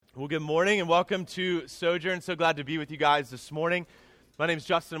Well, good morning and welcome to Sojourn. So glad to be with you guys this morning. My name is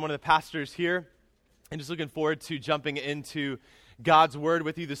Justin. I'm one of the pastors here. And just looking forward to jumping into God's Word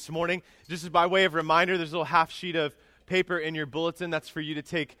with you this morning. Just as by way of reminder, there's a little half sheet of paper in your bulletin that's for you to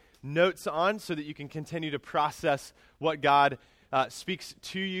take notes on so that you can continue to process what God speaks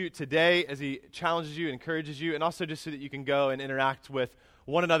to you today as He challenges you, encourages you, and also just so that you can go and interact with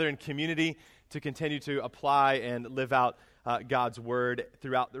one another in community to continue to apply and live out God's Word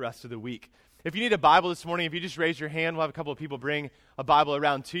throughout the rest of the week. If you need a Bible this morning, if you just raise your hand, we'll have a couple of people bring a Bible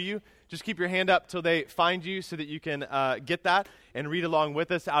around to you. Just keep your hand up till they find you so that you can get that and read along with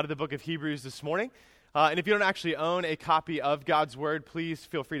us out of the book of Hebrews this morning. And if you don't actually own a copy of God's Word, please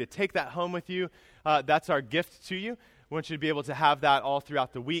feel free to take that home with you. That's our gift to you. We want you to be able to have that all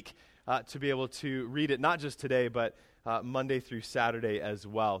throughout the week to be able to read it, not just today, but Monday through Saturday as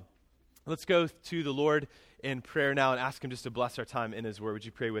well. Let's go to the Lord in prayer now and ask Him just to bless our time in His Word. Would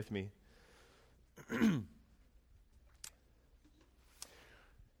you pray with me?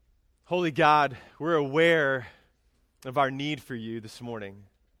 Holy God, we're aware of our need for You this morning.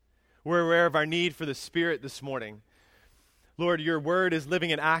 We're aware of our need for the Spirit this morning. Lord, Your Word is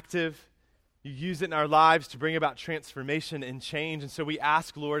living and active. You use it in our lives to bring about transformation and change. And so we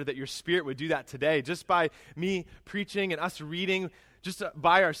ask, Lord, that Your Spirit would do that today. Just by me preaching and us reading, just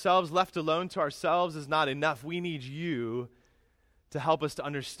by ourselves, left alone to ourselves, is not enough. We need You to help us to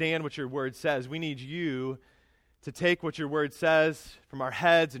understand what Your Word says. We need You to take what Your Word says from our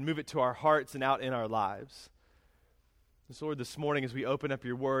heads and move it to our hearts and out in our lives. And so, Lord, this morning as we open up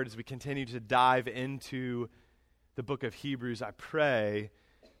Your Word, as we continue to dive into the book of Hebrews, I pray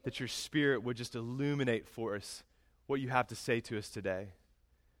that Your Spirit would just illuminate for us what You have to say to us today.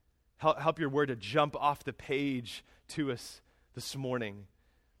 Help Your Word to jump off the page to us this morning.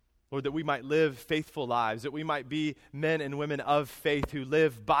 Lord, that we might live faithful lives, that we might be men and women of faith who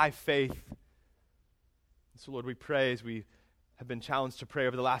live by faith. And so, Lord, we pray as we have been challenged to pray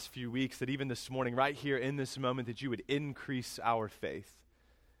over the last few weeks that even this morning, right here in this moment, that You would increase our faith.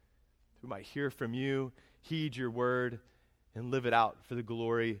 That we might hear from You, heed Your Word, and live it out for the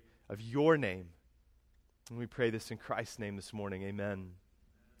glory of Your name. And we pray this in Christ's name this morning. Amen.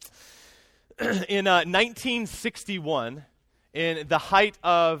 In 1961, in the height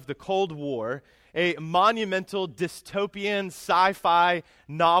of the Cold War, a monumental dystopian sci-fi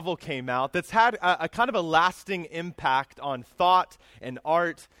novel came out that's had a kind of a lasting impact on thought and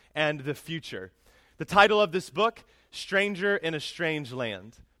art and the future. The title of this book, Stranger in a Strange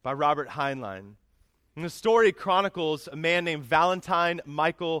Land, by Robert Heinlein. And the story chronicles a man named Valentine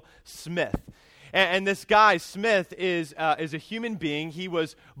Michael Smith. And this guy, Smith, is a human being. He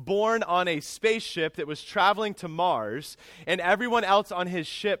was born on a spaceship that was traveling to Mars, and everyone else on his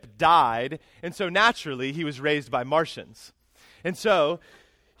ship died, and so naturally he was raised by Martians. And so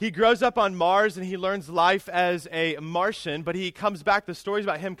he grows up on Mars, and he learns life as a Martian, but he comes back, the story's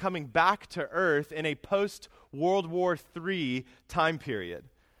about him coming back to Earth in a post-World War III time period.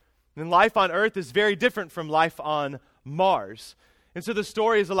 And life on Earth is very different from life on Mars. And so the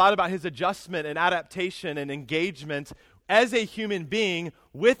story is a lot about his adjustment and adaptation and engagement as a human being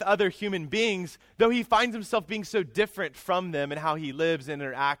with other human beings, though he finds himself being so different from them in how he lives and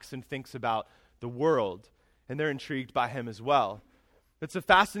interacts and thinks about the world. And they're intrigued by him as well. It's a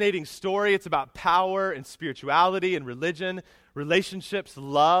fascinating story. It's about power and spirituality and religion, relationships,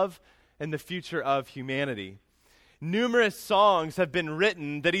 love, and the future of humanity. Numerous songs have been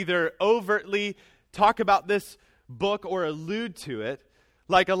written that either overtly talk about this book or allude to it,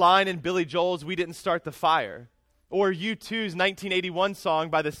 like a line in Billy Joel's We Didn't Start the Fire, or U2's 1981 song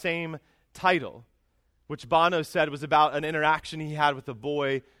by the same title, which Bono said was about an interaction he had with a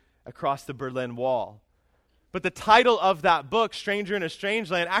boy across the Berlin Wall. But the title of that book, Stranger in a Strange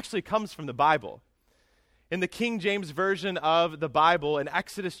Land, actually comes from the Bible. In the King James Version of the Bible, in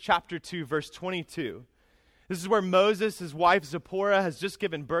Exodus chapter 2, verse 22, this is where Moses, his wife Zipporah, has just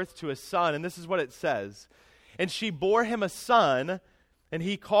given birth to a son, and this is what it says. And she bore him a son, and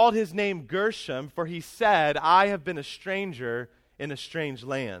he called his name Gershom, for he said, I have been a stranger in a strange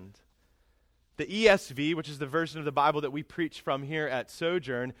land. The ESV, which is the version of the Bible that we preach from here at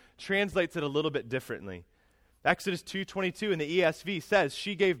Sojourn, translates it a little bit differently. Exodus 2:22 in the ESV says,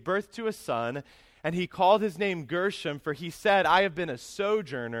 she gave birth to a son, and he called his name Gershom, for he said, I have been a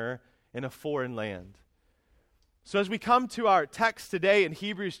sojourner in a foreign land. So as we come to our text today in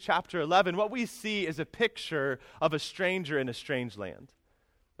Hebrews chapter 11, what we see is a picture of a stranger in a strange land,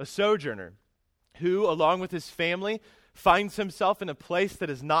 a sojourner who, along with his family, finds himself in a place that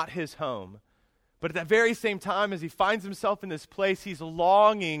is not his home. But at that very same time, as he finds himself in this place, he's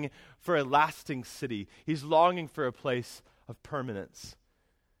longing for a lasting city. He's longing for a place of permanence.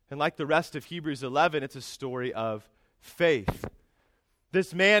 And like the rest of Hebrews 11, it's a story of faith.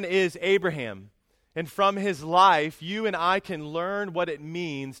 This man is Abraham. And from his life, you and I can learn what it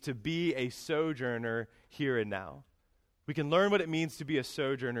means to be a sojourner here and now. We can learn what it means to be a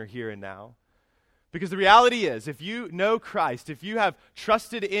sojourner here and now. Because the reality is, if you know Christ, if you have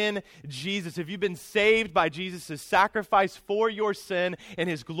trusted in Jesus, if you've been saved by Jesus' sacrifice for your sin and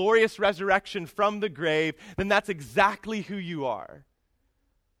his glorious resurrection from the grave, then that's exactly who you are.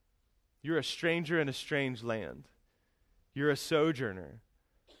 You're a stranger in a strange land. You're a sojourner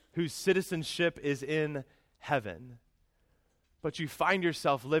whose citizenship is in heaven. But you find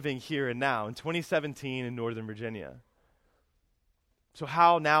yourself living here and now in 2017 in Northern Virginia. So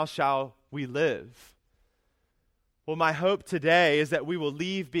how now shall we live? Well, my hope today is that we will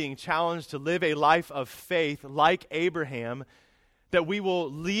leave being challenged to live a life of faith like Abraham, that we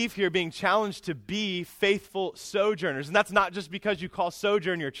will leave here being challenged to be faithful sojourners. And that's not just because you call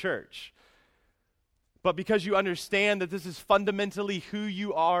Sojourn your church, but because you understand that this is fundamentally who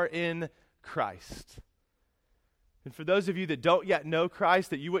you are in Christ. And for those of you that don't yet know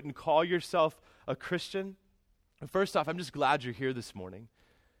Christ, that you wouldn't call yourself a Christian, first off, I'm just glad you're here this morning.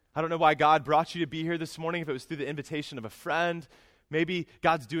 I don't know why God brought you to be here this morning, if it was through the invitation of a friend. Maybe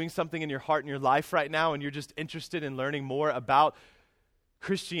God's doing something in your heart and your life right now, and you're just interested in learning more about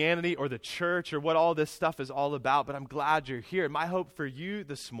Christianity or the church or what all this stuff is all about, but I'm glad you're here. My hope for you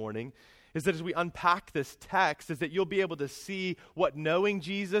this morning is that as we unpack this text, is that you'll be able to see what knowing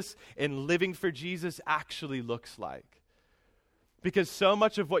Jesus and living for Jesus actually looks like. Because so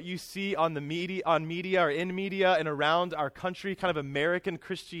much of what you see on media or in media and around our country, kind of American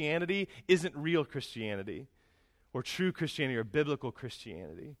Christianity, isn't real Christianity or true Christianity or biblical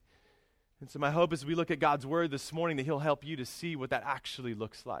Christianity. And so my hope as we look at God's word this morning that he'll help you to see what that actually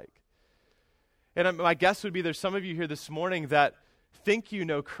looks like. And my guess would be there's some of you here this morning that think you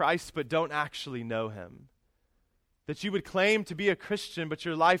know Christ but don't actually know him. That you would claim to be a Christian, but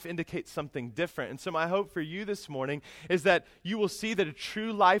your life indicates something different. And so my hope for you this morning is that you will see that a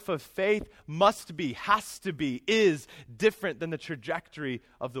true life of faith must be, has to be, is different than the trajectory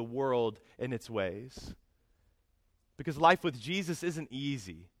of the world and its ways. Because life with Jesus isn't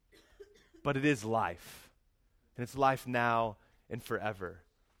easy, but it is life. And it's life now and forever.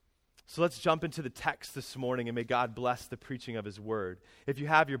 So let's jump into the text this morning, and may God bless the preaching of his word. If you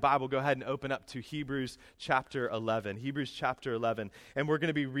have your Bible, go ahead and open up to Hebrews chapter 11. Hebrews chapter 11. And we're going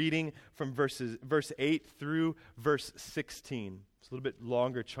to be reading from verse 8 through verse 16. It's a little bit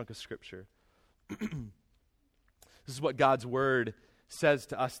longer chunk of scripture. This is what God's word says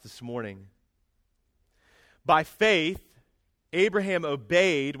to us this morning. By faith, Abraham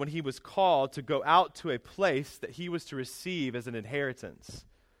obeyed when he was called to go out to a place that he was to receive as an inheritance.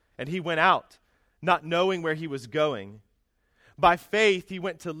 And he went out, not knowing where he was going. By faith, he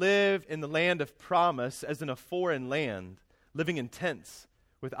went to live in the land of promise as in a foreign land, living in tents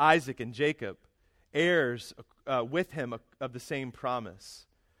with Isaac and Jacob, heirs with him of the same promise.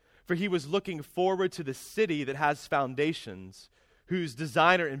 For he was looking forward to the city that has foundations, whose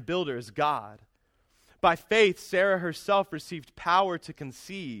designer and builder is God. By faith, Sarah herself received power to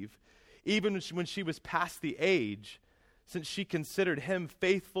conceive, even when she was past the age, since she considered him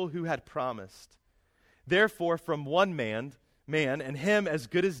faithful who had promised. Therefore, from one man, and him as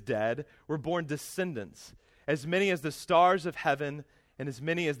good as dead, were born descendants, as many as the stars of heaven, and as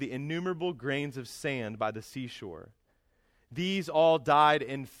many as the innumerable grains of sand by the seashore. These all died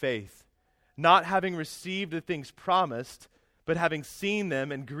in faith, not having received the things promised, but having seen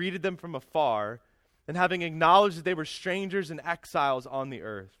them and greeted them from afar, and having acknowledged that they were strangers and exiles on the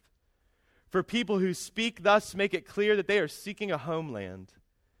earth. For people who speak thus make it clear that they are seeking a homeland.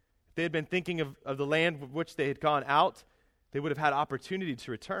 If they had been thinking of the land of which they had gone out, they would have had opportunity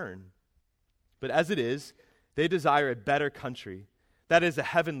to return. But as it is, they desire a better country, that is a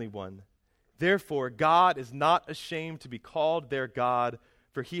heavenly one. Therefore, God is not ashamed to be called their God,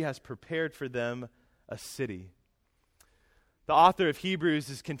 for he has prepared for them a city. The author of Hebrews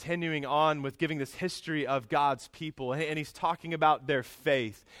is continuing on with giving this history of God's people, and he's talking about their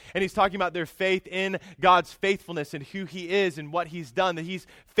faith. And he's talking about their faith in God's faithfulness and who he is and what he's done, that he's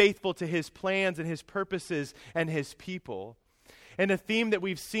faithful to his plans and his purposes and his people. And a theme that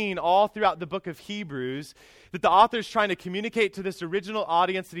we've seen all throughout the book of Hebrews, that the author is trying to communicate to this original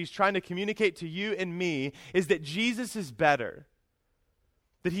audience, that he's trying to communicate to you and me, is that Jesus is better.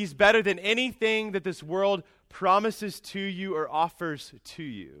 That he's better than anything that this world promises to you or offers to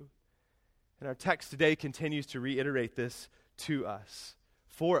you. And our text today continues to reiterate this to us,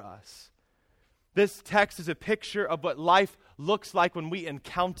 for us. This text is a picture of what life looks like when we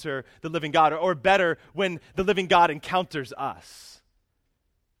encounter the living God, or better, when the living God encounters us.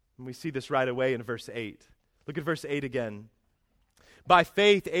 And we see this right away in verse 8. Look at verse 8 again. By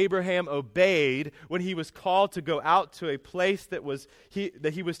faith, Abraham obeyed when he was called to go out to a place that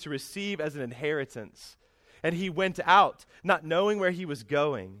he was to receive as an inheritance. And he went out, not knowing where he was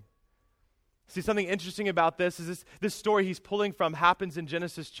going. See, something interesting about this is this story he's pulling from happens in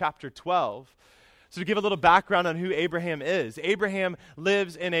Genesis chapter 12. So to give a little background on who Abraham is, Abraham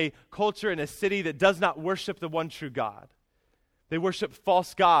lives in a culture, in a city that does not worship the one true God. They worship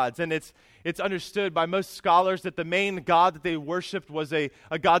false gods, and it's understood by most scholars that the main god that they worshiped was a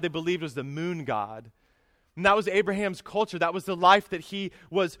god they believed was the moon god. And that was Abraham's culture. That was the life that he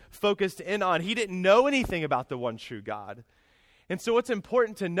was focused in on. He didn't know anything about the one true God. And so what's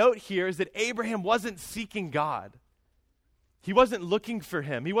important to note here is that Abraham wasn't seeking God. He wasn't looking for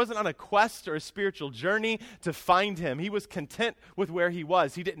him. He wasn't on a quest or a spiritual journey to find him. He was content with where he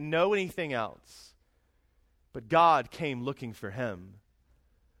was. He didn't know anything else. But God came looking for him.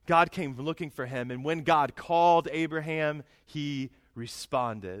 God came looking for him, and when God called Abraham, he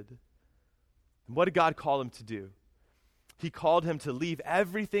responded. And what did God call him to do? He called him to leave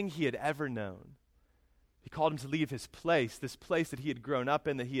everything he had ever known. He called him to leave his place, this place that he had grown up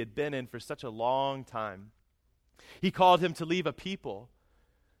in, that he had been in for such a long time. He called him to leave a people,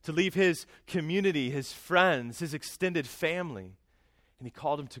 to leave his community, his friends, his extended family, and he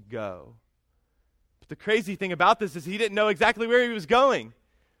called him to go. But the crazy thing about this is he didn't know exactly where he was going.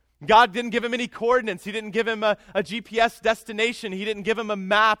 God didn't give him any coordinates. He didn't give him a GPS destination. He didn't give him a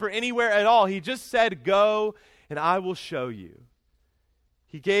map or anywhere at all. He just said, go and I will show you.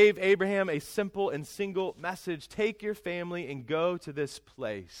 He gave Abraham a simple and single message. Take your family and go to this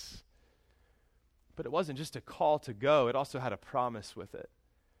place. But it wasn't just a call to go. It also had a promise with it.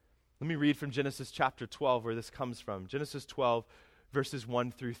 Let me read from Genesis chapter 12 where this comes from. Genesis 12 verses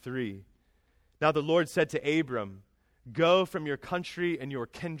 1 through 3. Now the Lord said to Abram, go from your country and your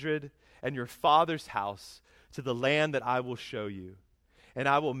kindred and your father's house to the land that I will show you. And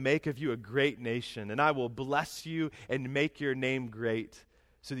I will make of you a great nation, and I will bless you and make your name great,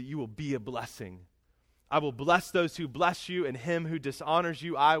 so that you will be a blessing. I will bless those who bless you, and him who dishonors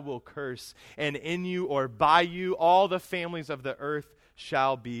you I will curse. And in you or by you all the families of the earth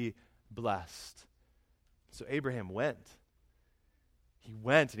shall be blessed. So Abraham went. He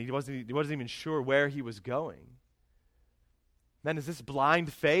went, and he wasn't even sure where he was going. Man, is this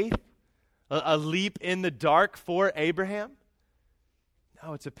blind faith a leap in the dark for Abraham?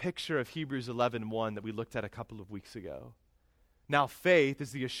 No, it's a picture of Hebrews 11:1 that we looked at a couple of weeks ago. Now faith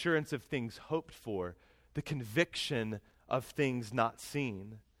is the assurance of things hoped for, the conviction of things not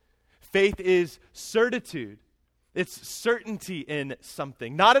seen. Faith is certitude. It's certainty in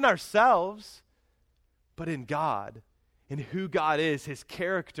something, not in ourselves, but in God, in who God is, his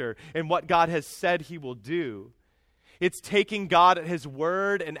character, and what God has said he will do. It's taking God at his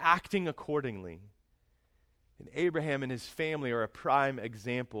word and acting accordingly. And Abraham and his family are a prime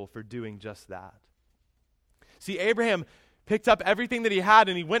example for doing just that. See, Abraham picked up everything that he had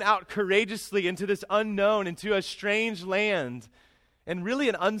and he went out courageously into this unknown, into a strange land, and really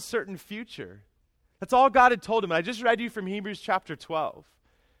an uncertain future. That's all God had told him. And I just read you from Hebrews chapter 12.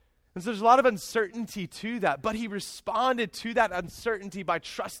 And so there's a lot of uncertainty to that, but he responded to that uncertainty by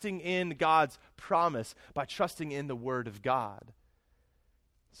trusting in God's promise, by trusting in the word of God.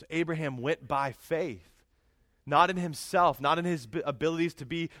 So Abraham went by faith, not in himself, not in his abilities to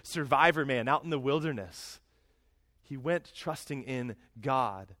be survivor man out in the wilderness. He went trusting in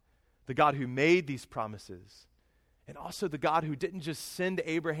God, the God who made these promises, and also the God who didn't just send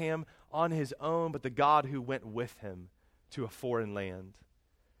Abraham on his own, but the God who went with him to a foreign land.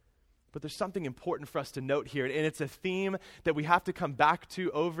 But there's something important for us to note here, and it's a theme that we have to come back to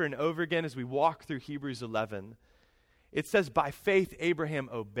over and over again as we walk through Hebrews 11. It says, by faith Abraham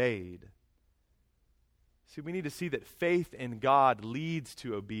obeyed. See, we need to see that faith in God leads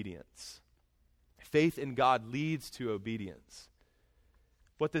to obedience. Faith in God leads to obedience.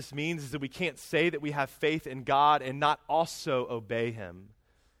 What this means is that we can't say that we have faith in God and not also obey him.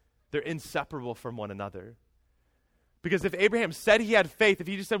 They're inseparable from one another. Because if Abraham said he had faith, if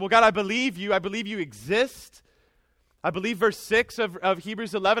he just said, well, God, I believe you exist. I believe verse 6 of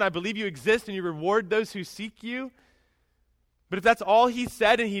Hebrews 11, I believe you exist and you reward those who seek you. But if that's all he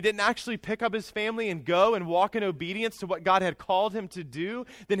said and he didn't actually pick up his family and go and walk in obedience to what God had called him to do,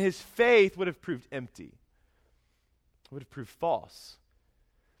 then his faith would have proved empty. It would have proved false.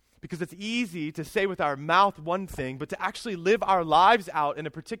 Because it's easy to say with our mouth one thing, but to actually live our lives out in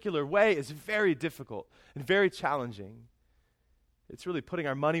a particular way is very difficult and very challenging. It's really putting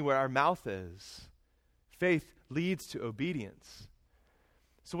our money where our mouth is. Faith leads to obedience.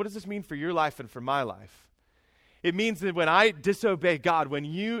 So what does this mean for your life and for my life? It means that when I disobey God, when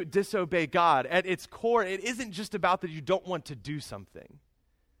you disobey God, at its core, it isn't just about that you don't want to do something.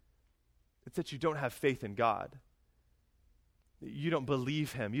 It's that you don't have faith in God. You don't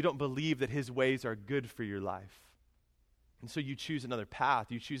believe him. You don't believe that his ways are good for your life. And so you choose another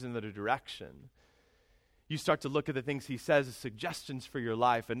path. You choose another direction. You start to look at the things he says as suggestions for your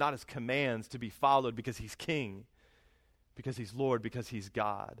life and not as commands to be followed because he's king, because he's Lord, because he's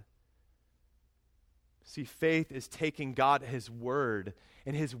God. See, faith is taking God at his word,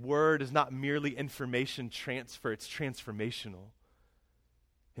 and his word is not merely information transfer, it's transformational.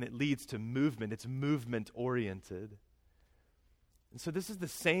 And it leads to movement. It's movement-oriented. And so this is the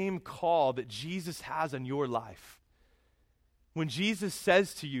same call that Jesus has on your life. When Jesus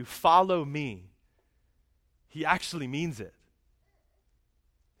says to you, follow me, he actually means it.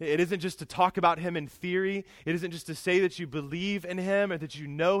 It isn't just to talk about him in theory. It isn't just to say that you believe in him or that you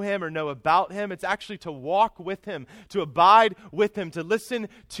know him or know about him. It's actually to walk with him, to abide with him, to listen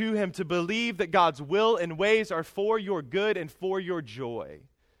to him, to believe that God's will and ways are for your good and for your joy.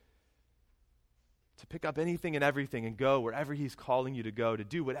 To pick up anything and everything and go wherever he's calling you to go, to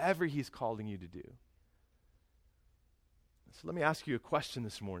do whatever he's calling you to do. So let me ask you a question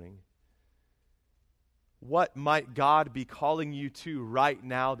this morning. What might God be calling you to right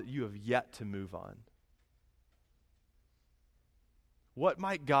now that you have yet to move on? What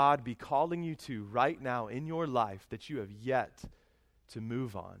might God be calling you to right now in your life that you have yet to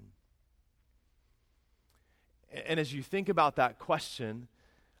move on? And as you think about that question,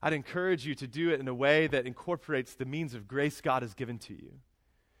 I'd encourage you to do it in a way that incorporates the means of grace God has given to you.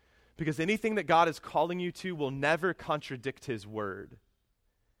 Because anything that God is calling you to will never contradict his word.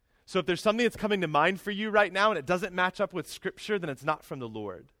 So if there's something that's coming to mind for you right now and it doesn't match up with Scripture, then it's not from the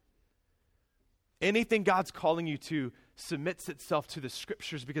Lord. Anything God's calling you to submits itself to the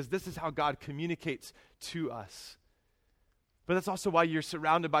Scriptures because this is how God communicates to us. But that's also why you're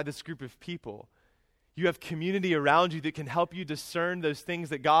surrounded by this group of people. You have community around you that can help you discern those things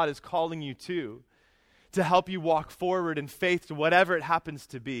that God is calling you to help you walk forward in faith to whatever it happens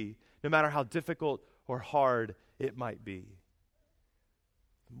to be, no matter how difficult or hard it might be.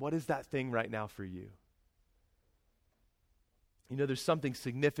 What is that thing right now for you? You know, there's something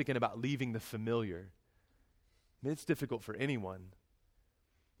significant about leaving the familiar. I mean, it's difficult for anyone.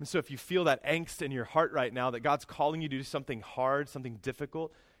 And so if you feel that angst in your heart right now that God's calling you to do something hard, something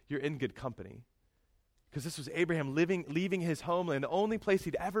difficult, you're in good company. Because this was Abraham leaving his homeland, the only place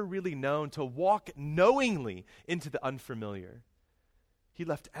he'd ever really known, to walk knowingly into the unfamiliar. He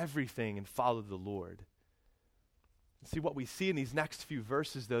left everything and followed the Lord. See, what we see in these next few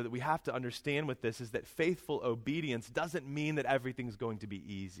verses, though, that we have to understand with this is that faithful obedience doesn't mean that everything's going to be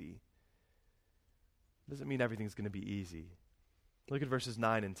easy. It doesn't mean everything's going to be easy. Look at verses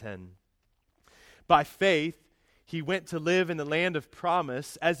 9 and 10. By faith, he went to live in the land of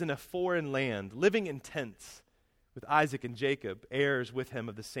promise as in a foreign land, living in tents with Isaac and Jacob, heirs with him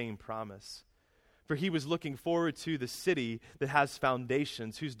of the same promise. For he was looking forward to the city that has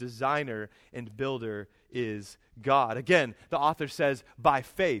foundations, whose designer and builder is God. Again, the author says, by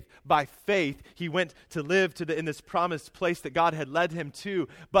faith. By faith, he went to live in this promised place that God had led him to.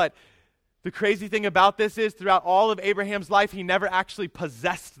 But the crazy thing about this is, throughout all of Abraham's life, he never actually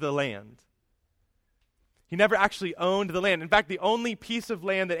possessed the land. He never actually owned the land. In fact, the only piece of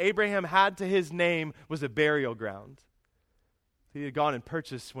land that Abraham had to his name was a burial ground. He had gone and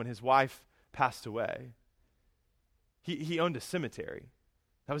purchased when his wife passed away. He owned a cemetery.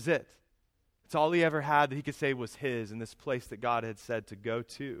 That was it. It's all he ever had that he could say was his in this place that God had said to go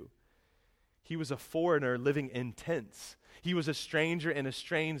to. He was a foreigner living in tents. He was a stranger in a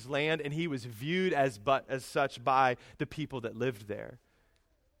strange land, and he was viewed as such by the people that lived there.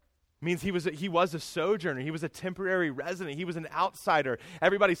 It means he was a sojourner. He was a temporary resident. He was an outsider.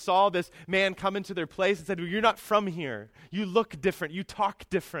 Everybody saw this man come into their place and said, well, you're not from here. You look different. You talk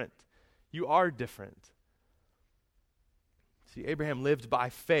different. You are different. See, Abraham lived by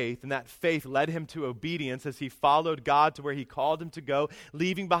faith, and that faith led him to obedience as he followed God to where he called him to go,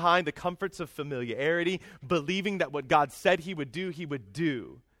 leaving behind the comforts of familiarity, believing that what God said he would do, he would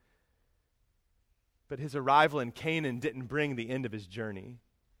do. But his arrival in Canaan didn't bring the end of his journey.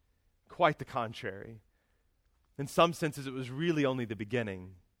 Quite the contrary. In some senses, it was really only the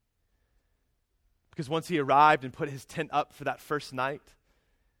beginning. Because once he arrived and put his tent up for that first night,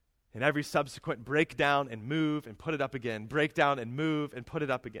 and every subsequent break down and move and put it up again, break down and move and put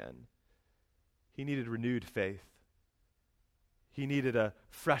it up again, he needed renewed faith. He needed a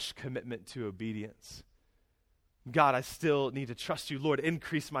fresh commitment to obedience. God, I still need to trust you. Lord,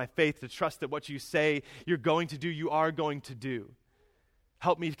 increase my faith to trust that what you say you're going to do, you are going to do.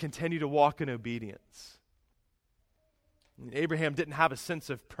 Help me to continue to walk in obedience. Abraham didn't have a sense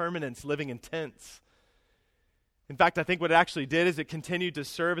of permanence living in tents. In fact, I think what it actually did is it continued to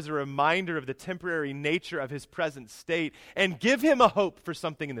serve as a reminder of the temporary nature of his present state and give him a hope for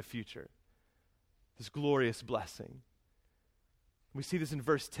something in the future, this glorious blessing. We see this in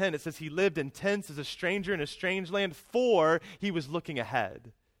verse 10. It says he lived in tents as a stranger in a strange land, for he was looking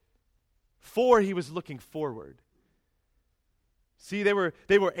ahead. For he was looking forward. See, they were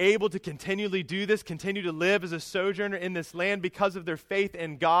able to continually do this, continue to live as a sojourner in this land because of their faith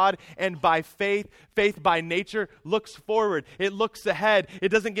in God. And by faith by nature looks forward. It looks ahead. It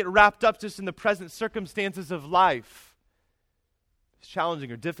doesn't get wrapped up just in the present circumstances of life, as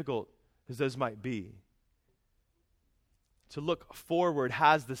challenging or difficult as those might be. To look forward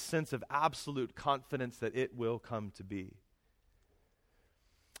has the sense of absolute confidence that it will come to be.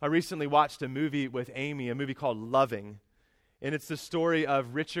 I recently watched a movie with Amy, a movie called Loving. And it's the story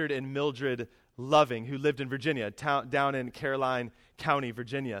of Richard and Mildred Loving, who lived in Virginia, down in Caroline County,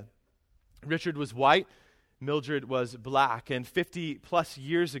 Virginia. Richard was white, Mildred was black. And 50 plus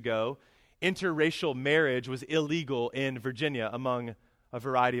years ago, interracial marriage was illegal in Virginia among a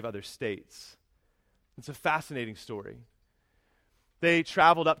variety of other states. It's a fascinating story. They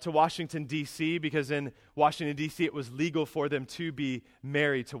traveled up to Washington, D.C., because in Washington, D.C., it was legal for them to be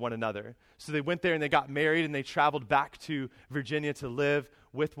married to one another. So they went there and they got married, and they traveled back to Virginia to live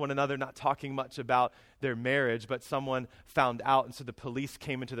with one another, not talking much about their marriage, but someone found out, and so the police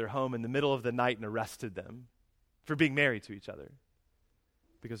came into their home in the middle of the night and arrested them for being married to each other,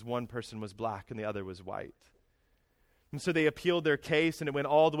 because one person was black and the other was white. And so they appealed their case, and it went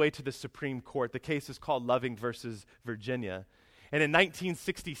all the way to the Supreme Court. The case is called Loving versus Virginia. And in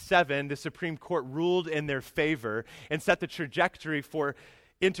 1967, the Supreme Court ruled in their favor and set the trajectory for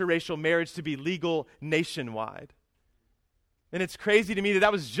interracial marriage to be legal nationwide. And it's crazy to me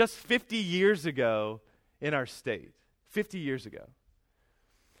that was just 50 years ago in our state. 50 years ago.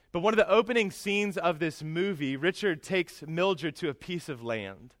 But one of the opening scenes of this movie, Richard takes Mildred to a piece of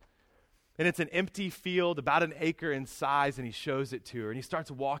land. And it's an empty field, about an acre in size, and he shows it to her. And he starts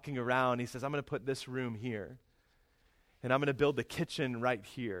walking around. He says, I'm going to put this room here. And I'm going to build the kitchen right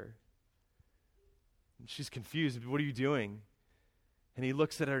here. And she's confused. What are you doing? And he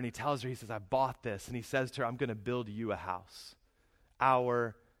looks at her and he tells her, he says, I bought this. And he says to her, I'm going to build you a house.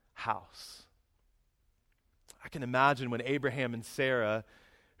 Our house. I can imagine when Abraham and Sarah,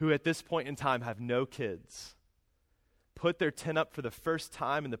 who at this point in time have no kids, put their tent up for the first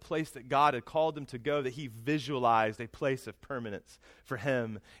time in the place that God had called them to go, that he visualized a place of permanence for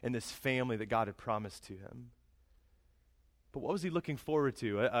him and this family that God had promised to him. But what was he looking forward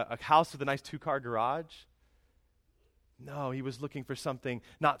to? A house with a nice 2-car garage? No, he was looking for something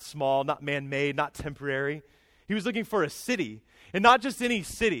not small, not man-made, not temporary. He was looking for a city, and not just any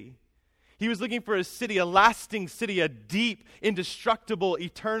city. He was looking for a city, a lasting city, a deep, indestructible,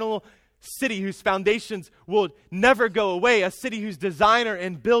 eternal city whose foundations will never go away, a city whose designer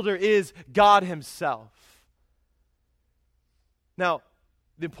and builder is God himself. Now,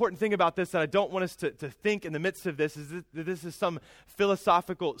 the important thing about this that I don't want us to think in the midst of this is that this is some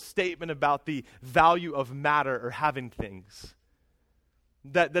philosophical statement about the value of matter or having things.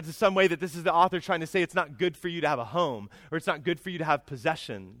 That's in some way that this is the author trying to say it's not good for you to have a home, or it's not good for you to have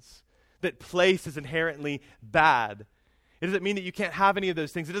possessions, that place is inherently bad. It doesn't mean that you can't have any of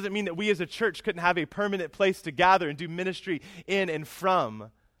those things. It doesn't mean that we as a church couldn't have a permanent place to gather and do ministry in and from.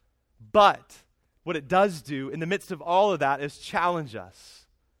 But what it does do in the midst of all of that is challenge us,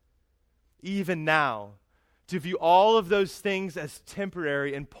 even now, to view all of those things as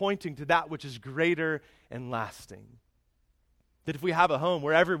temporary and pointing to that which is greater and lasting. That if we have a home,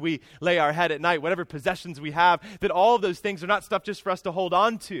 wherever we lay our head at night, whatever possessions we have, that all of those things are not stuff just for us to hold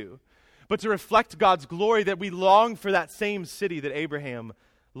on to, but to reflect God's glory, that we long for that same city that Abraham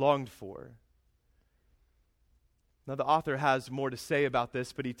longed for. Now, the author has more to say about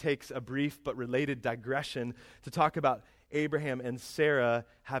this, but he takes a brief but related digression to talk about Abraham and Sarah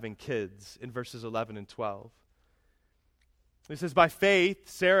having kids in verses 11 and 12. He says, by faith,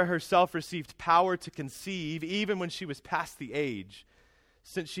 Sarah herself received power to conceive even when she was past the age,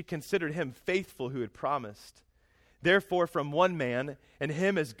 since she considered him faithful who had promised. Therefore, from one man, and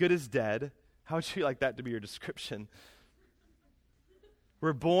him as good as dead, how would you like that to be your description?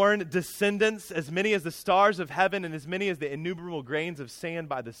 Were born descendants as many as the stars of heaven and as many as the innumerable grains of sand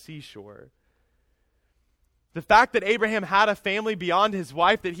by the seashore. The fact that Abraham had a family beyond his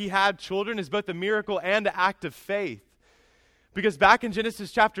wife, that he had children, is both a miracle and an act of faith. Because back in Genesis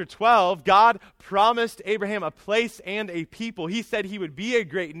chapter 12, God promised Abraham a place and a people. He said he would be a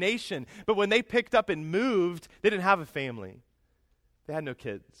great nation. But when they picked up and moved, they didn't have a family. They had no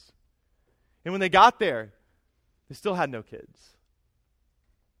kids. And when they got there, They still had no kids.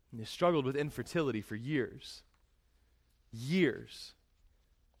 And they struggled with infertility for years. Years.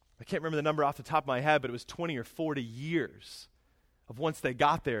 I can't remember the number off the top of my head, but it was 20 or 40 years of once they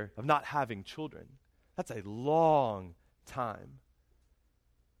got there of not having children. That's a long time.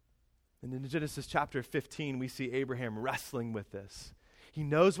 And in Genesis chapter 15, we see Abraham wrestling with this. He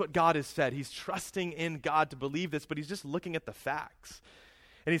knows what God has said. He's trusting in God to believe this, but he's just looking at the facts.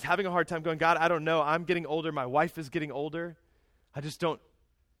 And he's having a hard time going, God, I don't know. I'm getting older. My wife is getting older. I don't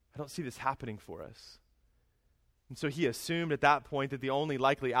see this happening for us. And so he assumed at that point that the only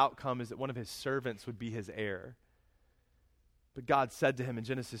likely outcome is that one of his servants would be his heir. But God said to him in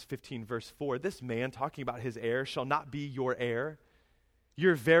Genesis 15, verse 4, this man, talking about his heir, shall not be your heir.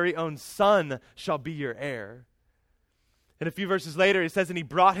 Your very own son shall be your heir. And a few verses later, it says, and he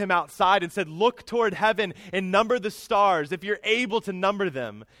brought him outside and said, look toward heaven and number the stars, if you're able to number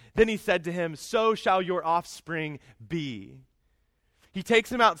them. Then he said to him, so shall your offspring be. He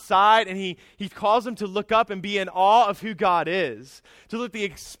takes him outside and he calls him to look up and be in awe of who God is, to look at the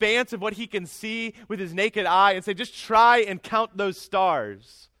expanse of what he can see with his naked eye and say, just try and count those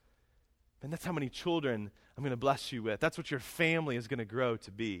stars. And that's how many children I'm going to bless you with. That's what your family is going to grow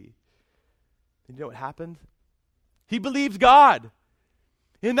to be. And you know what happened? He believed God.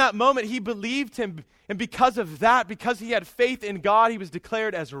 In that moment, he believed him. And because of that, because he had faith in God, he was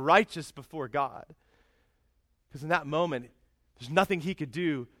declared as righteous before God. Because in that moment, there's nothing he could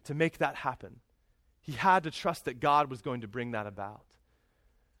do to make that happen. He had to trust that God was going to bring that about.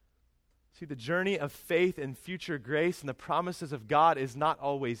 See, the journey of faith and future grace and the promises of God is not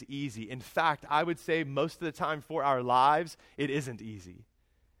always easy. In fact, I would say most of the time for our lives, it isn't easy.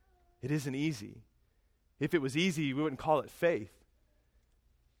 It isn't easy. If it was easy, we wouldn't call it faith.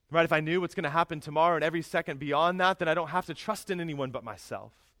 Right? If I knew what's going to happen tomorrow and every second beyond that, then I don't have to trust in anyone but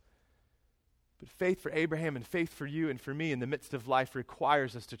myself. But faith for Abraham and faith for you and for me in the midst of life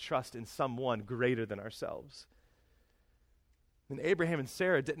requires us to trust in someone greater than ourselves. And Abraham and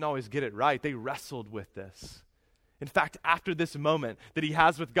Sarah didn't always get it right. They wrestled with this. In fact, after this moment that he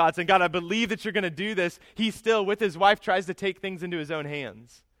has with God, saying, God, I believe that you're going to do this, he still, with his wife, tries to take things into his own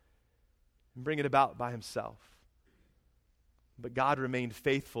hands and bring it about by himself. But God remained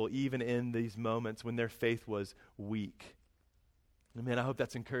faithful even in these moments when their faith was weak. And man, I hope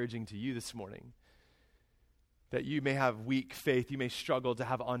that's encouraging to you this morning. That you may have weak faith. You may struggle to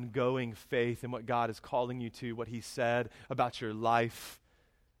have ongoing faith in what God is calling you to, what he said about your life.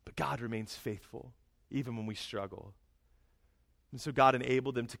 But God remains faithful, even when we struggle. And so God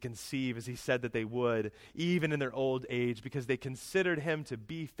enabled them to conceive as he said that they would, even in their old age, because they considered him to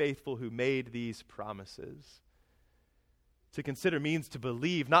be faithful who made these promises. To consider means to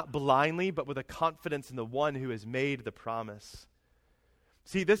believe, not blindly, but with a confidence in the one who has made the promise.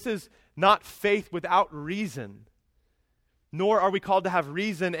 See, this is not faith without reason, nor are we called to have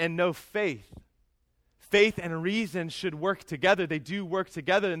reason and no faith. Faith and reason should work together. They do work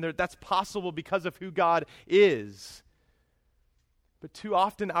together, and that's possible because of who God is. But too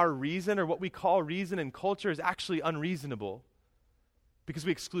often our reason, or what we call reason in culture, is actually unreasonable because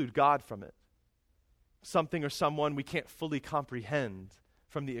we exclude God from it. Something or someone we can't fully comprehend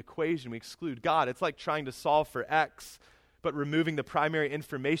from the equation. We exclude God. It's like trying to solve for X, but removing the primary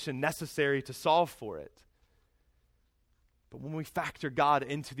information necessary to solve for it. But when we factor God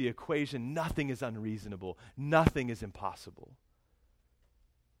into the equation, nothing is unreasonable. Nothing is impossible.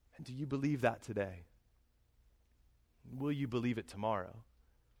 And do you believe that today? Will you believe it tomorrow?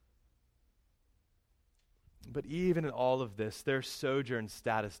 But even in all of this, their sojourn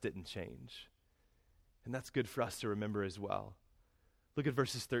status didn't change. And that's good for us to remember as well. Look at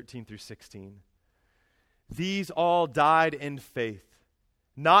verses 13 through 16. These all died in faith,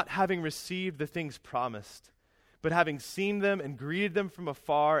 not having received the things promised, but having seen them and greeted them from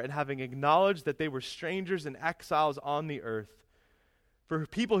afar, and having acknowledged that they were strangers and exiles on the earth. For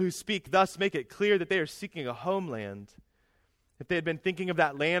people who speak thus make it clear that they are seeking a homeland. If they had been thinking of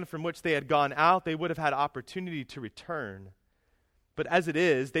that land from which they had gone out, they would have had opportunity to return. But as it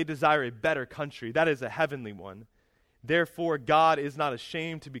is, they desire a better country, that is a heavenly one. Therefore, God is not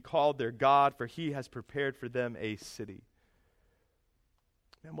ashamed to be called their God, for he has prepared for them a city.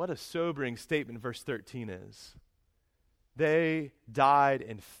 Man, what a sobering statement verse 13 is. They died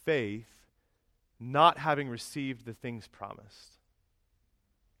in faith, not having received the things promised.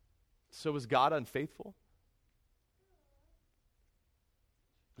 So was God unfaithful?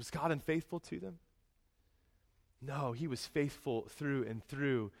 Was God unfaithful to them? No, he was faithful through and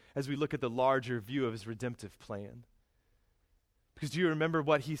through as we look at the larger view of his redemptive plan. Because do you remember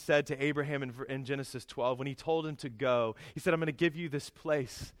what he said to Abraham in Genesis 12 when he told him to go? He said, I'm going to give you this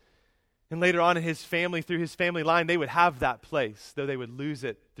place. And later on in his family, through his family line, they would have that place, though they would lose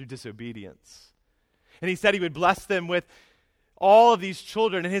it through disobedience. And he said he would bless them with all of these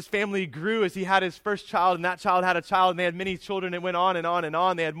children, and his family grew as he had his first child, and that child had a child, and they had many children. It went on and on and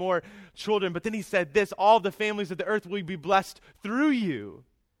on. They had more children. But then he said this, all the families of the earth will be blessed through you.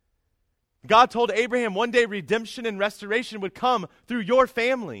 God told Abraham one day redemption and restoration would come through your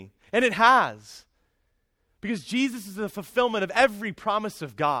family, and it has. Because Jesus is the fulfillment of every promise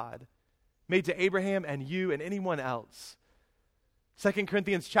of God made to Abraham and you and anyone else. 2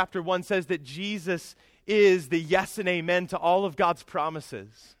 Corinthians chapter 1 says that Jesus is the yes and amen to all of God's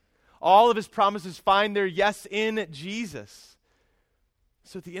promises. All of his promises find their yes in Jesus.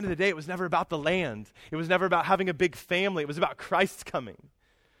 So at the end of the day, it was never about the land. It was never about having a big family. It was about Christ's coming.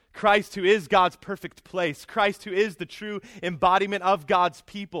 Christ, who is God's perfect place. Christ, who is the true embodiment of God's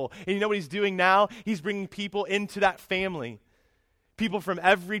people. And you know what he's doing now? He's bringing people into that family. People from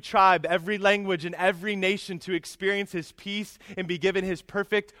every tribe, every language, and every nation to experience his peace and be given his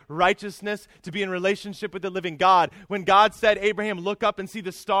perfect righteousness to be in relationship with the living God. When God said, Abraham, look up and see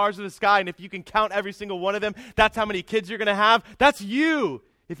the stars of the sky, and if you can count every single one of them, that's how many kids you're going to have. That's you,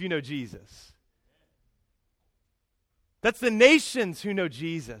 if you know Jesus. That's the nations who know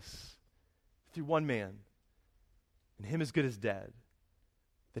Jesus through one man, and him as good as dead,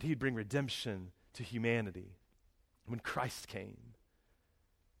 that he'd bring redemption to humanity when Christ came.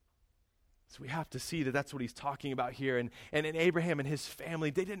 So we have to see that that's what he's talking about here. And in Abraham and his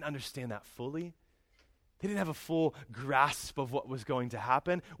family, they didn't understand that fully. They didn't have a full grasp of what was going to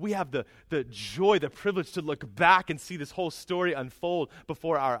happen. We have the joy, the privilege to look back and see this whole story unfold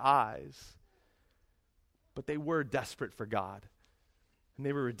before our eyes. But they were desperate for God. And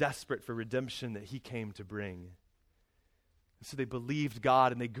they were desperate for redemption that he came to bring. And so they believed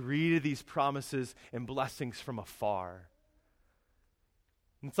God and they greeted these promises and blessings from afar.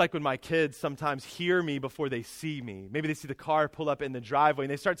 It's like when my kids sometimes hear me before they see me. Maybe they see the car pull up in the driveway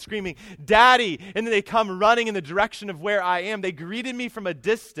and they start screaming, Daddy, and then they come running in the direction of where I am. They greeted me from a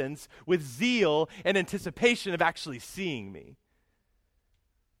distance with zeal and anticipation of actually seeing me.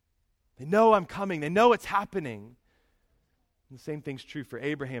 They know I'm coming. They know it's happening. And the same thing's true for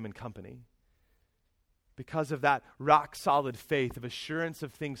Abraham and company. Because of that rock-solid faith of assurance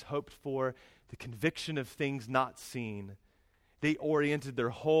of things hoped for, the conviction of things not seen, they oriented their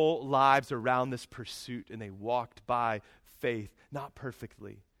whole lives around this pursuit, and they walked by faith, not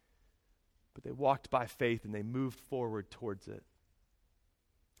perfectly, but they walked by faith and they moved forward towards it.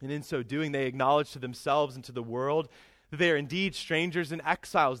 And in so doing, they acknowledged to themselves and to the world that they are indeed strangers and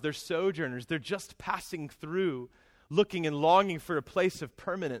exiles. They're sojourners. They're just passing through, looking and longing for a place of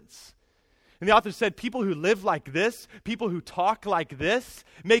permanence. And the author said, people who live like this, people who talk like this,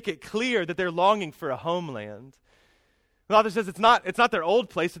 make it clear that they're longing for a homeland. The author says it's not their old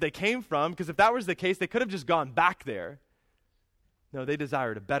place that they came from, because if that was the case, they could have just gone back there. No, they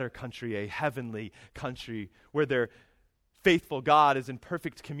desired a better country, a heavenly country, where their faithful God is in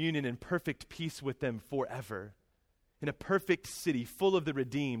perfect communion and perfect peace with them forever. In a perfect city full of the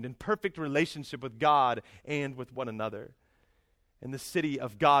redeemed, in perfect relationship with God and with one another. And the city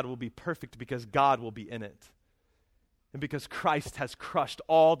of God will be perfect because God will be in it. And because Christ has crushed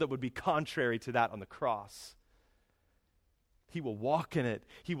all that would be contrary to that on the cross. He will walk in it.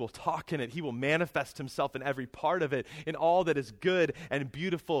 He will talk in it. He will manifest himself in every part of it, in all that is good and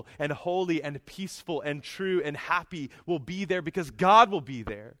beautiful and holy and peaceful and true and happy will be there because God will be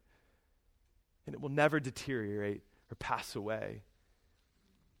there. And it will never deteriorate or pass away.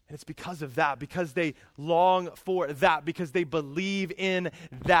 And it's because of that, because they long for that, because they believe in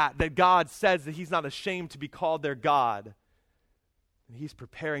that God says that he's not ashamed to be called their God. And he's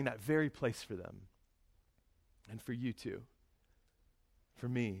preparing that very place for them. And for you too. For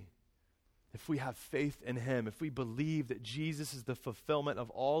me, if we have faith in him, if we believe that Jesus is the fulfillment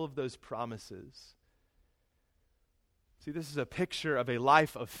of all of those promises. See, this is a picture of a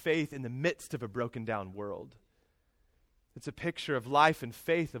life of faith in the midst of a broken down world. It's a picture of life and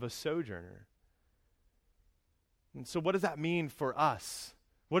faith of a sojourner. And so what does that mean for us?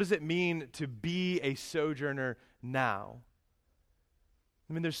 What does it mean to be a sojourner now?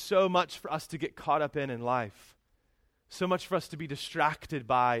 I mean, there's so much for us to get caught up in life. So much for us to be distracted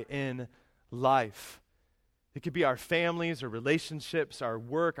by in life. It could be our families, our relationships, our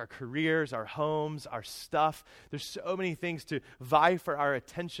work, our careers, our homes, our stuff. There's so many things to vie for our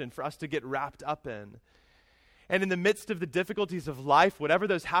attention, for us to get wrapped up in. And in the midst of the difficulties of life, whatever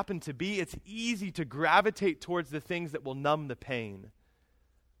those happen to be, it's easy to gravitate towards the things that will numb the pain,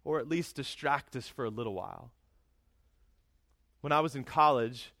 or at least distract us for a little while. When I was in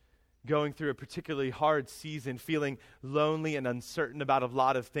college, going through a particularly hard season, feeling lonely and uncertain about a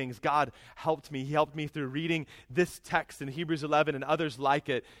lot of things, God helped me. He helped me through reading this text in Hebrews 11 and others like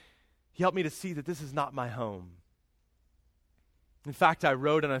it. He helped me to see that this is not my home. In fact, I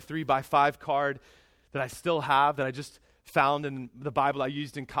wrote on a 3x5 card that I still have, that I just found in the Bible I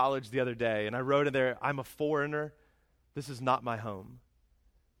used in college the other day. And I wrote in there, I'm a foreigner. This is not my home.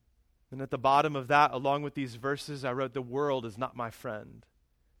 And at the bottom of that, along with these verses, I wrote, the world is not my friend.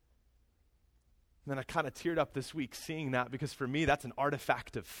 And then I kind of teared up this week seeing that, because for me, that's an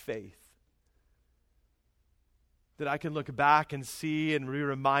artifact of faith. That I can look back and see and be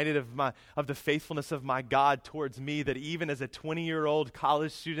reminded of the faithfulness of my God towards me, that even as a 20-year-old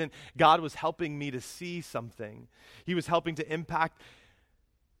college student, God was helping me to see something. He was helping to impact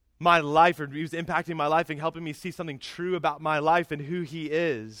my life, or he was impacting my life and helping me see something true about my life and who he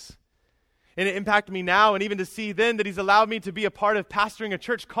is. And it impacted me now, and even to see then that he's allowed me to be a part of pastoring a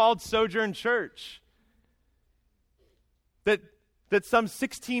church called Sojourn Church. That some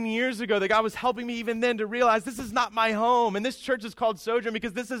 16 years ago, that God was helping me even then to realize this is not my home, and this church is called Sojourn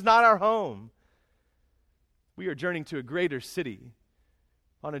because this is not our home. We are journeying to a greater city,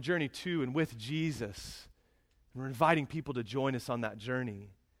 on a journey to and with Jesus, and we're inviting people to join us on that journey.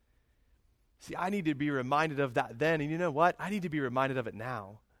 See, I need to be reminded of that then, and you know what? I need to be reminded of it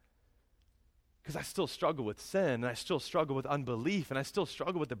now. Because I still struggle with sin, and I still struggle with unbelief, and I still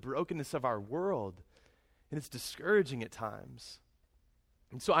struggle with the brokenness of our world. And it's discouraging at times.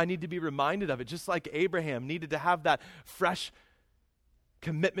 And so I need to be reminded of it, just like Abraham needed to have that fresh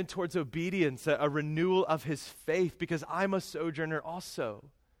commitment towards obedience, a renewal of his faith, because I'm a sojourner also.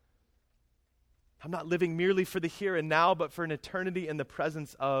 I'm not living merely for the here and now, but for an eternity in the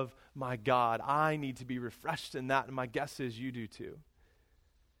presence of my God. I need to be refreshed in that, and my guess is you do too.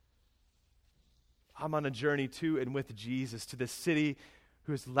 I'm on a journey to and with Jesus, to the city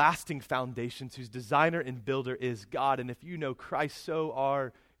whose lasting foundations, whose designer and builder is God. And if you know Christ, so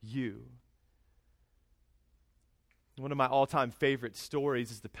are you. One of my all-time favorite stories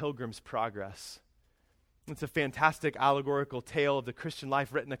is the Pilgrim's Progress. It's a fantastic allegorical tale of the Christian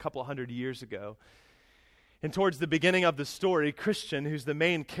life written a couple hundred years ago. And towards the beginning of the story, Christian, who's the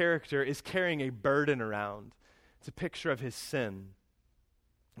main character, is carrying a burden around. It's a picture of his sin.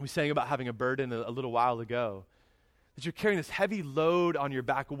 We sang about having a burden a little while ago. That you're carrying this heavy load on your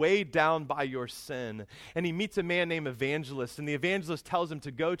back, weighed down by your sin. And he meets a man named Evangelist, and the evangelist tells him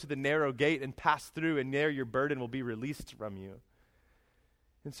to go to the narrow gate and pass through, and there your burden will be released from you.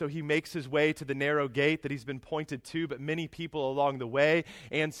 And so he makes his way to the narrow gate that he's been pointed to, but many people along the way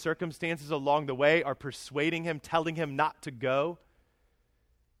and circumstances along the way are persuading him, telling him not to go.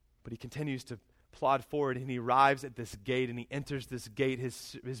 But he continues to plod forward, and he arrives at this gate, and he enters this gate,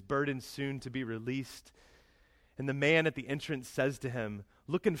 his burden soon to be released. And the man at the entrance says to him,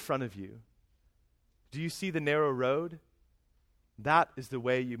 "Look in front of you. Do you see the narrow road? That is the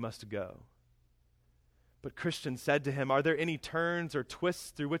way you must go." But Christian said to him, "Are there any turns or twists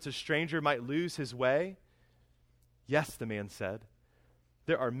through which a stranger might lose his way?" "Yes," the man said.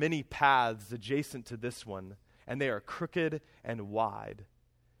 "There are many paths adjacent to this one, and they are crooked and wide.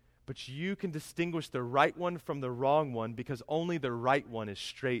 But you can distinguish the right one from the wrong one, because only the right one is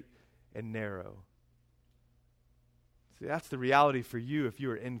straight and narrow." See, that's the reality for you if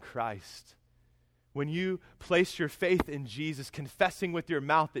you are in Christ. When you place your faith in Jesus, confessing with your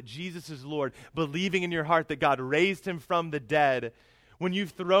mouth that Jesus is Lord, believing in your heart that God raised him from the dead, when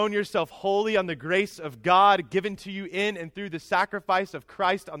you've thrown yourself wholly on the grace of God given to you in and through the sacrifice of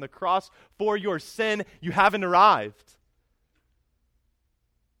Christ on the cross for your sin, you haven't arrived.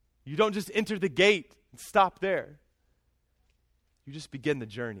 You don't just enter the gate and stop there. You just begin the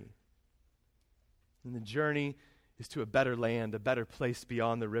journey. And the journey is to a better land, a better place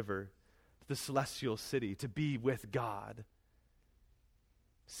beyond the river, the celestial city, to be with God.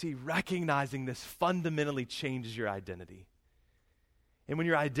 See, recognizing this fundamentally changes your identity. And when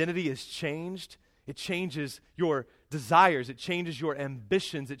your identity is changed, it changes your desires, it changes your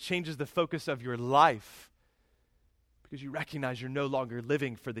ambitions, it changes the focus of your life. Because you recognize you're no longer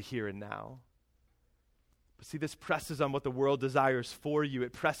living for the here and now. But see, this presses on what the world desires for you.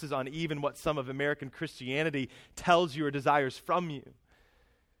 It presses on even what some of American Christianity tells you or desires from you.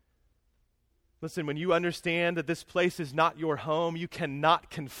 Listen, when you understand that this place is not your home, you cannot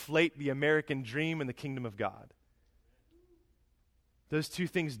conflate the American dream and the kingdom of God. Those two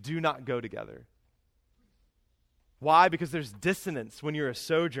things do not go together. Why? Because there's dissonance when you're a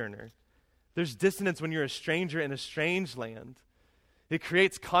sojourner. There's dissonance when you're a stranger in a strange land. It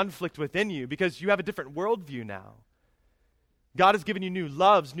creates conflict within you because you have a different worldview now. God has given you new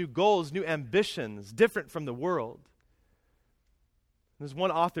loves, new goals, new ambitions, different from the world. As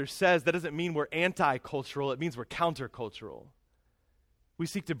one author says, that doesn't mean we're anti-cultural, it means we're countercultural. We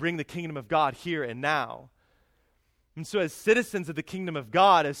seek to bring the kingdom of God here and now. And so as citizens of the kingdom of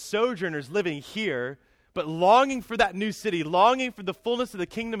God, as sojourners living here, but longing for that new city, longing for the fullness of the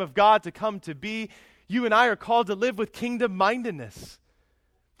kingdom of God to come to be, you and I are called to live with kingdom-mindedness.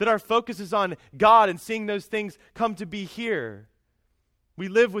 That our focus is on God and seeing those things come to be here. We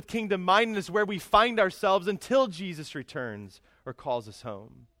live with kingdom-mindedness where we find ourselves until Jesus returns or calls us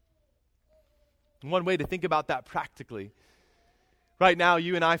home. And one way to think about that practically, right now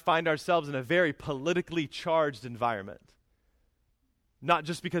you and I find ourselves in a very politically charged environment. Not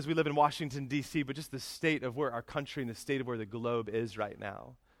just because we live in Washington, D.C., but just the state of where our country and the state of where the globe is right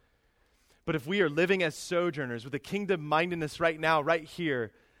now. But if we are living as sojourners with a kingdom-mindedness right now, right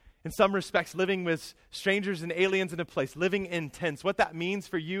here, in some respects living with strangers and aliens in a place, living in tents, what that means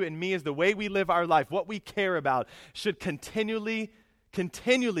for you and me is the way we live our life, what we care about, should continually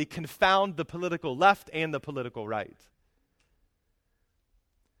confound the political left and the political right.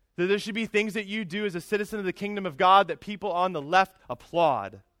 That there should be things that you do as a citizen of the kingdom of God that people on the left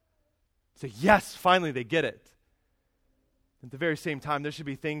applaud. Say, yes, finally they get it. At the very same time, there should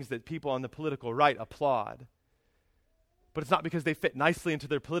be things that people on the political right applaud. But it's not because they fit nicely into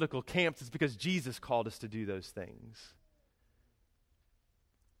their political camps, it's because Jesus called us to do those things.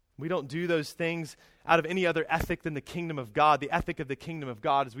 We don't do those things out of any other ethic than the kingdom of God. The ethic of the kingdom of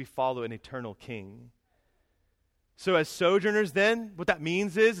God is we follow an eternal king. So as sojourners then, what that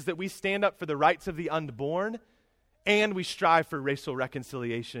means is that we stand up for the rights of the unborn and we strive for racial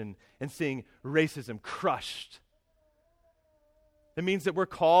reconciliation and seeing racism crushed. It means that we're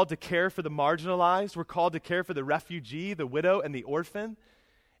called to care for the marginalized, we're called to care for the refugee, the widow, and the orphan,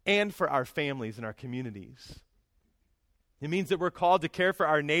 and for our families and our communities. It means that we're called to care for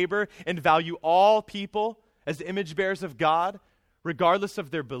our neighbor and value all people as image bearers of God, regardless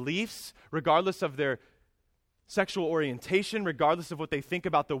of their beliefs, regardless of their sexual orientation, regardless of what they think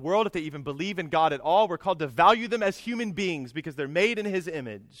about the world, if they even believe in God at all. We're called to value them as human beings because they're made in His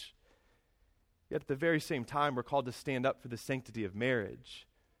image. Yet at the very same time, we're called to stand up for the sanctity of marriage.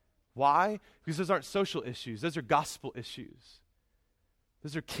 Why? Because those aren't social issues. Those are gospel issues.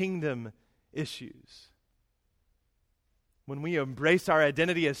 Those are kingdom issues. When we embrace our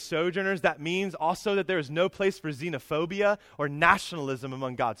identity as sojourners, that means also that there is no place for xenophobia or nationalism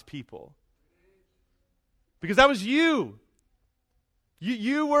among God's people. Because that was you.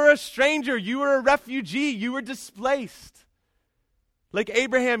 You were a stranger. You were a refugee. You were displaced. Like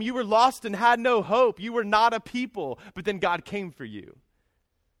Abraham, you were lost and had no hope. You were not a people, but then God came for you.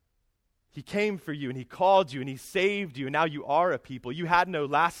 He came for you and He called you and He saved you and now you are a people. You had no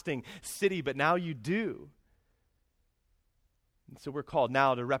lasting city, but now you do. And so we're called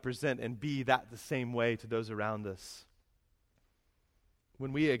now to represent and be that the same way to those around us.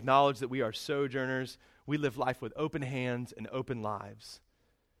 When we acknowledge that we are sojourners, we live life with open hands and open lives.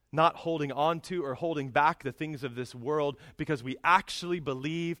 Not holding on to or holding back the things of this world because we actually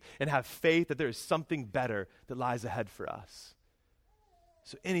believe and have faith that there is something better that lies ahead for us.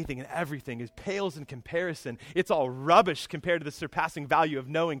 So anything and everything pales in comparison. It's all rubbish compared to the surpassing value of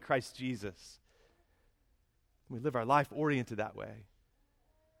knowing Christ Jesus. We live our life oriented that way.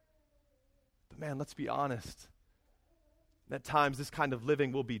 But man, let's be honest. At times, this kind of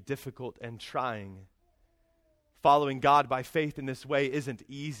living will be difficult and trying. Following God by faith in this way isn't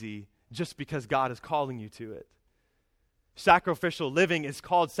easy just because God is calling you to it. Sacrificial living is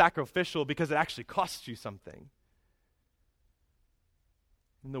called sacrificial because it actually costs you something.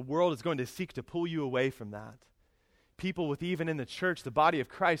 And the world is going to seek to pull you away from that. People even in the church, the body of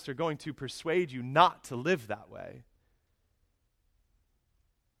Christ, are going to persuade you not to live that way.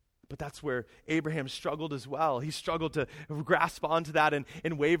 But that's where Abraham struggled as well. He struggled to grasp onto that and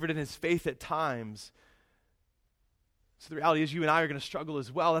wavered in his faith at times. So the reality is you and I are going to struggle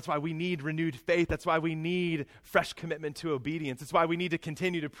as well. That's why we need renewed faith. That's why we need fresh commitment to obedience. That's why we need to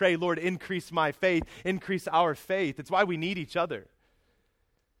continue to pray, Lord, increase my faith, increase our faith. It's why we need each other.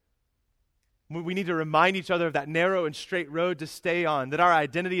 We need to remind each other of that narrow and straight road to stay on, that our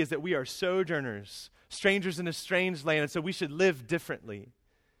identity is that we are sojourners, strangers in a strange land, and so we should live differently,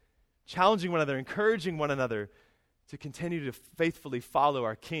 challenging one another, encouraging one another to continue to faithfully follow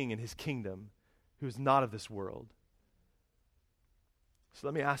our King and His kingdom, who is not of this world. So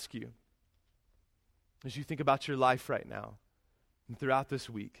let me ask you, as you think about your life right now and throughout this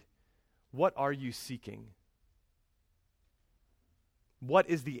week, what are you seeking? What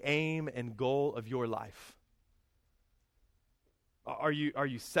is the aim and goal of your life? Are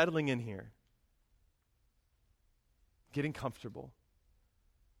you settling in here? Getting comfortable?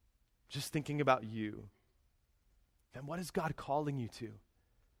 Just thinking about you? then what is God calling you to?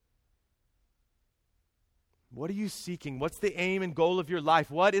 What are you seeking? What's the aim and goal of your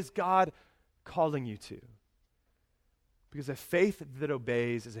life? What is God calling you to? Because a faith that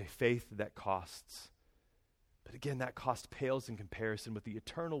obeys is a faith that costs. But again, that cost pales in comparison with the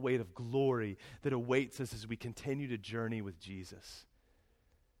eternal weight of glory that awaits us as we continue to journey with Jesus.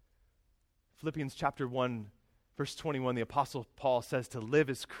 Philippians chapter 1, verse 21, the Apostle Paul says, to live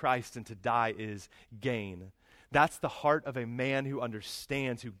is Christ and to die is gain. That's the heart of a man who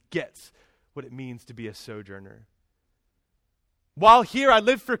understands, who gets what it means to be a sojourner. While here, I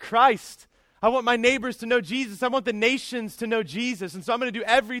live for Christ. I want my neighbors to know Jesus. I want the nations to know Jesus. And so I'm going to do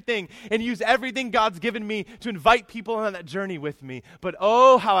everything and use everything God's given me to invite people on that journey with me. But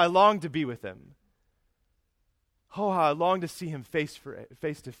oh, how I long to be with him. Oh, how I long to see him face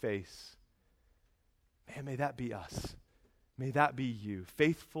to face. Man, may that be us. May that be you,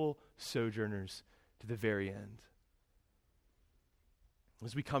 faithful sojourners to the very end.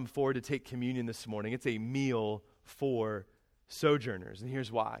 As we come forward to take communion this morning, it's a meal for sojourners. And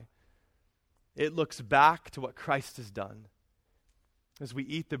here's why. It looks back to what Christ has done. As we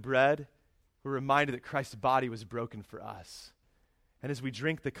eat the bread, we're reminded that Christ's body was broken for us. And as we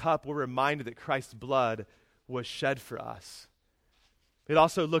drink the cup, we're reminded that Christ's blood was shed for us. It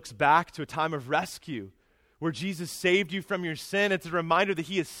also looks back to a time of rescue where Jesus saved you from your sin. It's a reminder that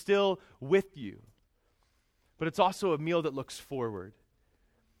he is still with you. But it's also a meal that looks forward.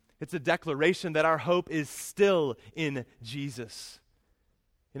 It's a declaration that our hope is still in Jesus.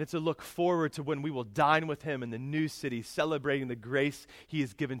 And it's a look forward to when we will dine with him in the new city, celebrating the grace he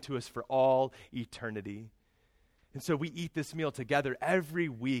has given to us for all eternity. And so we eat this meal together every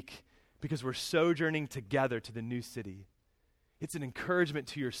week because we're sojourning together to the new city. It's an encouragement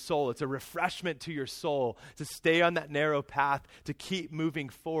to your soul. It's a refreshment to your soul to stay on that narrow path, to keep moving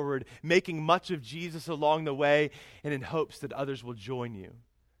forward, making much of Jesus along the way, and in hopes that others will join you.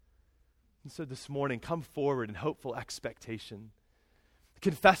 And so this morning, come forward in hopeful expectation.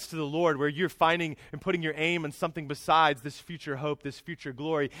 Confess to the Lord where you're finding and putting your aim on something besides this future hope, this future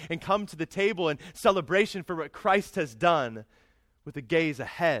glory, and come to the table in celebration for what Christ has done with a gaze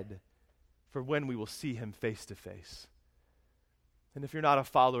ahead for when we will see him face to face. And if you're not a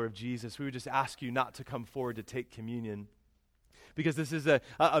follower of Jesus, we would just ask you not to come forward to take communion because this is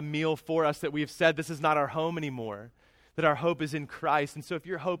a meal for us that we have said this is not our home anymore, that our hope is in Christ. And so if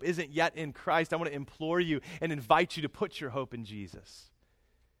your hope isn't yet in Christ, I want to implore you and invite you to put your hope in Jesus.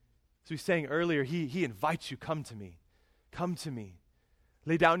 So he's saying earlier, he invites you, come to me. Come to me.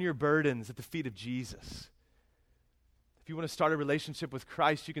 Lay down your burdens at the feet of Jesus. If you want to start a relationship with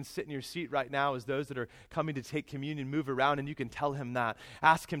Christ, you can sit in your seat right now as those that are coming to take communion move around, and you can tell him that.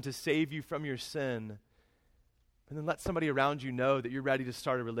 Ask him to save you from your sin. And then let somebody around you know that you're ready to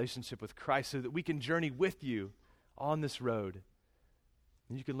start a relationship with Christ so that we can journey with you on this road.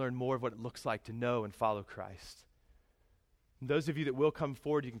 And you can learn more of what it looks like to know and follow Christ. And those of you that will come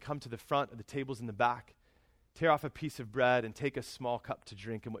forward, you can come to the front of the tables in the back, tear off a piece of bread, and take a small cup to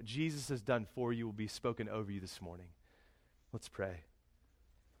drink. And what Jesus has done for you will be spoken over you this morning. Let's pray.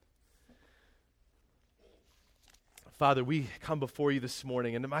 Father, we come before you this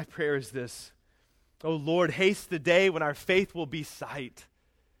morning, and my prayer is this. Oh Lord, haste the day when our faith will be sight.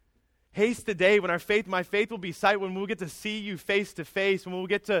 Haste the day when my faith will be sight, when we'll get to see you face to face, when we'll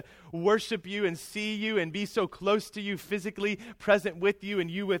get to worship you and see you and be so close to you, physically present with you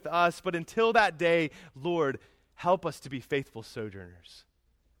and you with us. But until that day, Lord, help us to be faithful sojourners.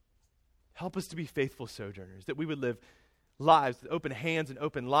 Help us to be faithful sojourners, that we would live lives with open hands and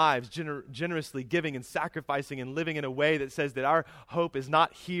open lives, generously giving and sacrificing and living in a way that says that our hope is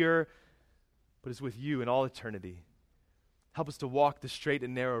not here, but is with you in all eternity. Help us to walk the straight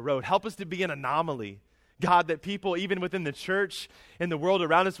and narrow road. Help us to be an anomaly. God, that people, even within the church and the world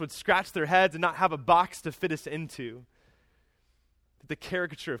around us, would scratch their heads and not have a box to fit us into. That the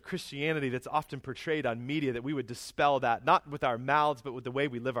caricature of Christianity that's often portrayed on media, that we would dispel that, not with our mouths, but with the way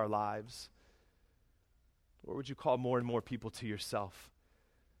we live our lives. Lord, would you call more and more people to yourself?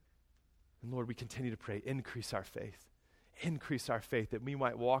 And Lord, we continue to pray, increase our faith. Increase our faith that we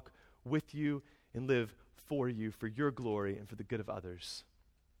might walk with you and live for you, for your glory, and for the good of others.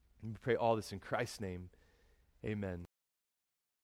 And we pray all this in Christ's name. Amen.